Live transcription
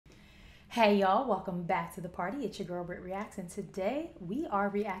Hey y'all, welcome back to the party. It's your girl BrittReacts, and today we are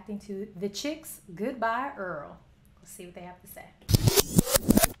reacting to The Chicks Goodbye Earl. Let's see what they have to say.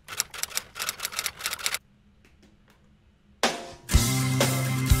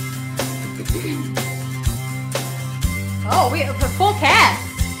 Oh, we have a full cast.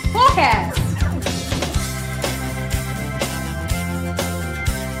 Full cast.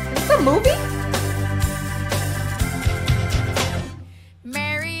 Is this a movie?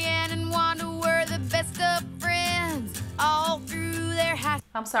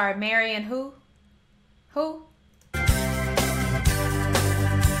 I'm sorry, Mary and who? Who?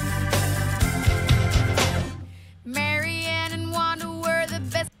 Marianne and Wanda were the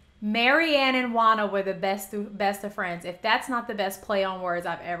best. Marianne and Wanda were the best of friends. If that's not the best play on words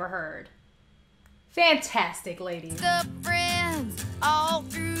I've ever heard. Fantastic, ladies. The friends all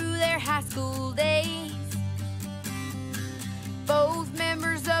through their high school days. Both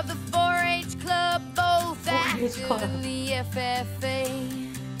members of the 4-H club, both active in the FFA.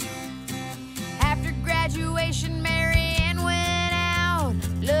 After graduation, Marianne went out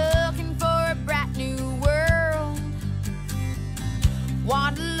looking for a bright new world.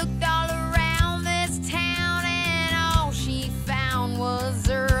 Wanda looked all around this town and all she found was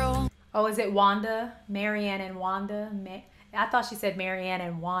Earl. Oh, is it Wanda? Marianne and Wanda? I thought she said Marianne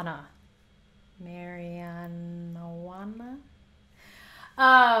and Wanna. Marianne Wanna?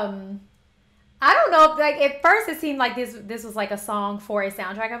 I don't know, like at first it seemed like this was like a song for a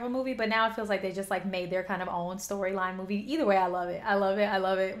soundtrack of a movie, but now it feels like they just like made their kind of own storyline movie. Either way, I love it. I love it. I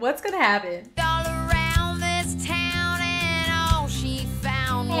love it. What's gonna happen? All around this town and all she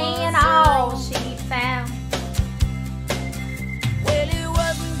found was and all she found. Well, it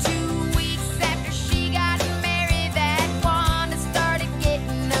wasn't 2 weeks after she got married that Wanda started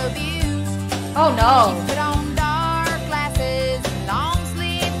getting abused. Oh no. She put on dark glasses, long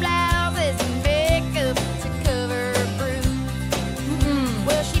sleeve blouses, and makeup to cover her bruise.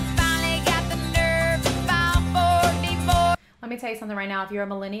 Well, she finally got the nerve to file for divorce. Let me tell you something right now. If you're a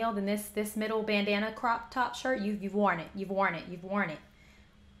millennial, then this middle bandana crop top shirt, you've worn it. You've worn it. You've worn it.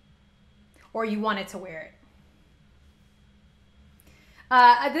 Or you wanted to wear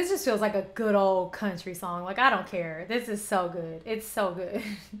it. This just feels like a good old country song. Like, I don't care. This is so good. It's so good.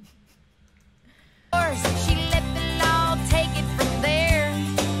 She let the law take it from there.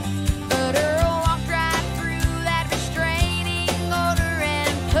 But Earl walked right through that restraining order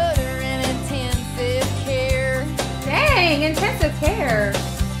and put her in intensive care. Dang, intensive care.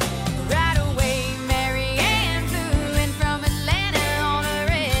 Right away, Marianne flew in from Atlanta on a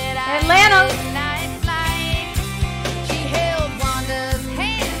red-eye Atlanta. midnight flight. She held Wanda's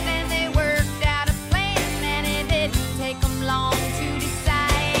hand and they worked out a plan, and it didn't take them long to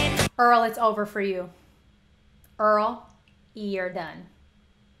decide. Earl, it's over for you. Earl, you're done.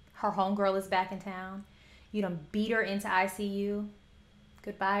 Her homegirl is back in town. You done beat her into ICU.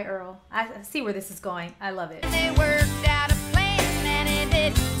 Goodbye, Earl. I see where this is going. I love it. They worked out a plan, and it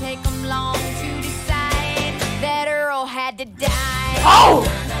didn't take them long to decide that Earl had to die. Oh!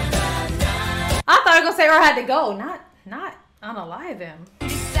 I thought I was gonna say Earl had to go. Not unalive him.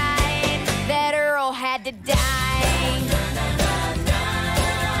 Decide that Earl had to die.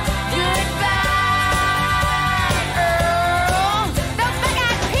 Goodbye, Earl. Those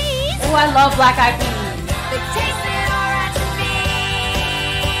black-eyed peas. Oh, I love Black Eyed Peas. They tasted alright to me,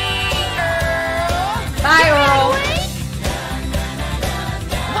 Earl. Bye, Earl.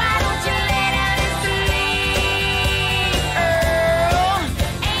 Why don't you lay down and sleep, Earl?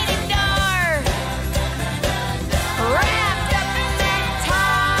 Ain't it dark? Wrapped up in that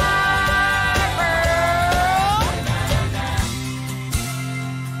tarp, Earl.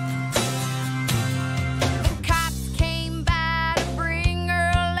 The cops came by to bring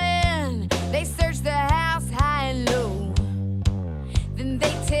Earl in. They searched the house high and low. Then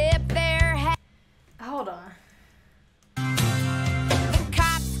they tipped their hat. Hold on. The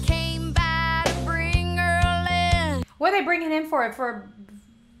cops came by to bring Earl in. What are they bringing in for? For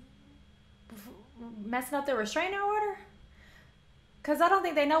messing up the restraining order? Because I don't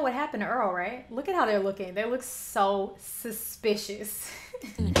think they know what happened to Earl, right? Look at how they're looking. They look so suspicious.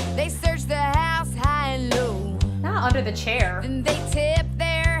 They searched the house high and low. Not under the chair. Then they tipped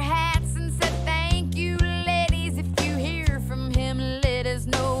their hats and said, "Thank you, ladies. If you hear from him, let us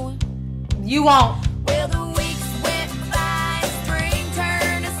know." You won't. Well, the weeks went by, spring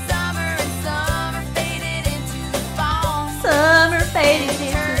turned to summer, and summer faded into fall. Summer faded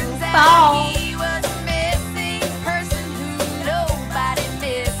into Turns out fall. he was a missing person who nobody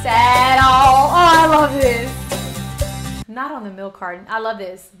missed At all. Oh, I love this. Not on the milk carton. I love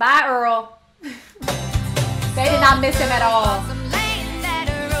this. Bye, Earl. They did not miss him at all. Some land at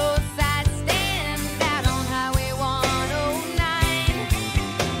a roadside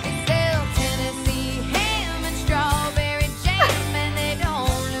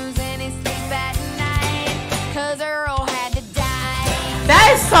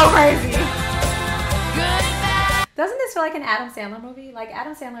so crazy. Goodbye. Doesn't this feel like an Adam Sandler movie? Like,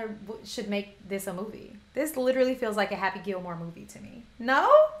 Adam Sandler should make this a movie. This literally feels like a Happy Gilmore movie to me. No?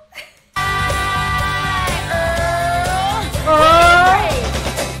 Earl.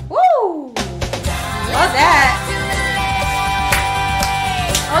 Woo! Love that.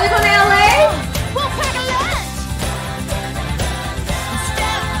 Oh, they're going to LA? We'll pack a lunch.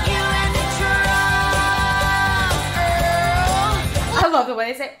 Stuff you in the trunk, Earl. I love the way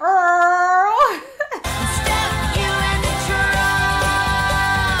they say Earl. Stuff you in the trunk,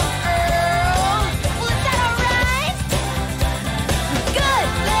 Earl. Well, is that alright? Good.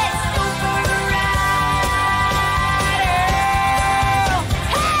 Let's go for a ride, Earl.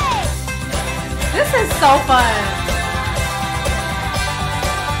 Hey! This is so fun.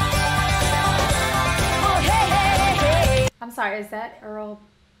 Oh, hey, hey, hey. I'm sorry, is that Earl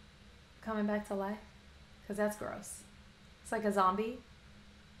coming back to life? Because that's gross. It's like a zombie.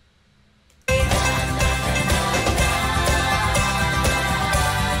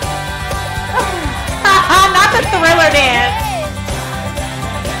 Not the Thriller dance.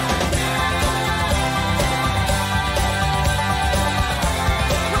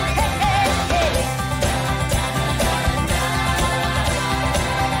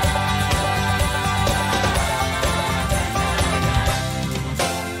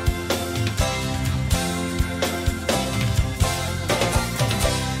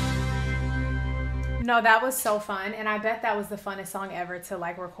 No, that was so fun, and I bet that was the funnest song ever to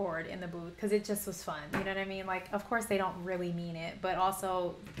like record in the booth because it just was fun. You know what I mean? Like, of course they don't really mean it, but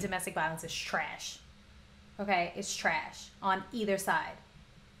also domestic violence is trash. Okay, it's trash on either side.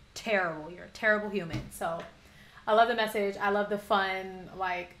 Terrible. You're a terrible human. So, I love the message. I love the fun,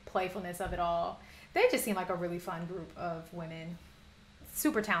 like playfulness of it all. They just seem like a really fun group of women.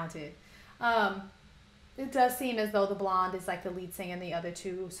 Super talented. It does seem as though the blonde is like the lead singer and the other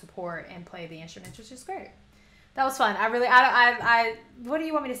two support and play the instruments, which is great. That was fun. What do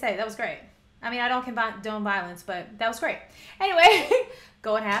you want me to say? That was great. I mean, I don't condone violence, but that was great. Anyway,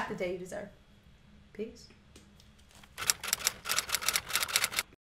 go and have the day you deserve. Peace.